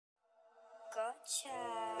I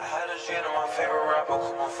had a shit on my favorite rapper,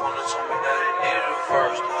 called my phone and told me that he needed a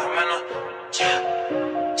verse.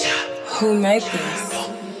 Who made this?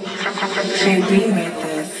 JB made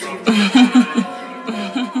this.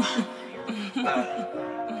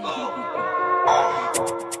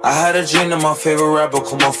 I had a dream that my favorite rapper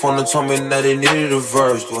called my phone and told me that he needed a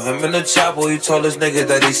verse. With him in the chapel, he told his niggas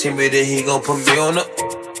that he seen me, that he gon' put me on the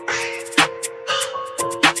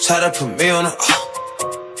try to put me on the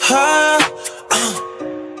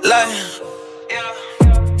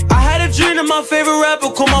I had a dream that my favorite rapper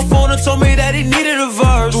called my phone and told me that he needed a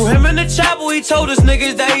verse. Through him in the chapel, he told his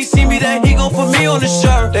niggas that he seen me, that he gon' put me on the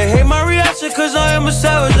shirt. They hate my reaction cause I am a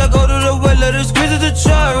savage. I go to the well, let us squeeze at the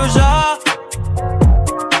church.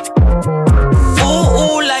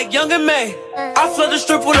 Ooh, like Young and May. I flood the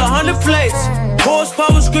strip with 100 plates.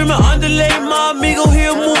 Horsepower screaming underlay. My amigo,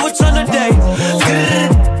 he'll move a ton a day.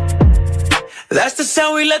 That's the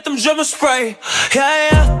sound we let them drummers spray.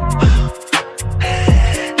 Yeah.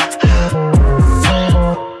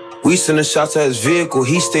 We sending shots at his vehicle.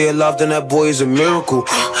 He stay alive, then that boy is a miracle.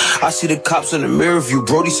 I see the cops in the mirror view.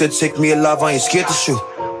 Brody said, take me alive, I ain't scared to shoot.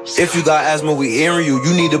 If you got asthma, we airing you.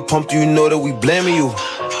 You need a pump, you know that we blaming you.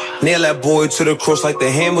 Nail that boy to the cross like the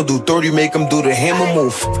hammer do. 30 make him do the hammer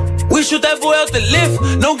move. We shoot that boy out the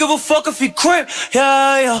lift. Don't give a fuck if he crip.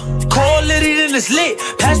 Yeah. Call Liddy, then it's lit.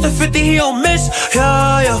 Past the 50, he don't miss.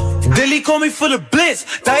 Yeah. Dilly call me for the blitz.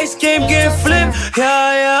 Dice game getting flipped.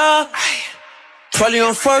 Yeah. Probably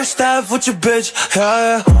on first half with your bitch.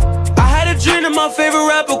 Yeah. I had a dream that my favorite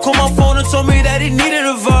rapper called my phone and told me that he needed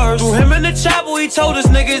a verse. Through him in the chapel, he told his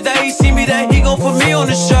niggas that he seen me, that he gon' put me on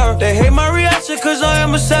the shirt. They hate my reaction cause I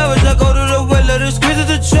am a savage. I go to the well, let us squeeze at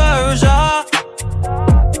the church.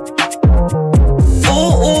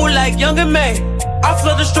 Ooh, like Young and May. I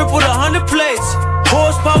flood the strip with 100 plates.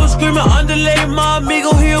 Horsepower screaming underlay. My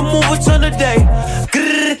amigo, he'll move a ton a day.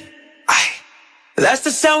 That's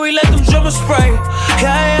the sound we let them drummers spray.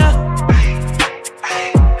 Yeah.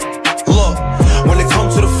 Look, when it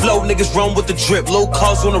comes to the flow, niggas run with the drip. Low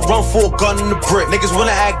cars on the run for a gun in the brick. Niggas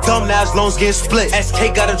wanna act dumb, now his lungs getting split.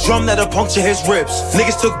 SK got a drum that'll puncture his ribs.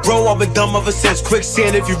 Niggas took bro, I've been dumb ever since.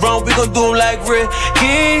 Quicksand, if you run, we gon' do him like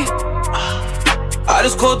Ricky. I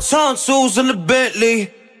just caught tonsils in the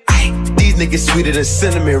Bentley. These niggas sweeter than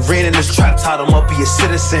cinnamon. Rain in this trap, taught them up, be a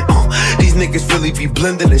citizen. These niggas really be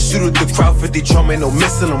blending and shoot at the crowd, 50 drum, ain't no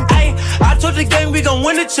missing them. I told the gang we gon'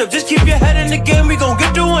 win the chip. Just keep your head in the game, we gon'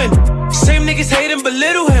 get the win. Same niggas hate and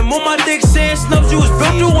belittle him. On my dick saying Snubbs, you was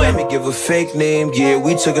built to win. Let me give a fake name, yeah,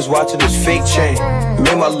 we took us watching this fake chain.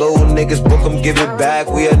 Made my little niggas book them, give it back.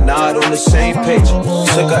 We are not on the same page.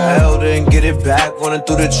 Took a L, then get it back. Running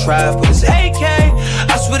through the trap with this AK.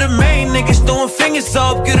 I swear the main niggas throwing fingers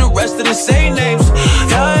up, get arrested and say names.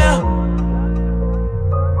 Yeah.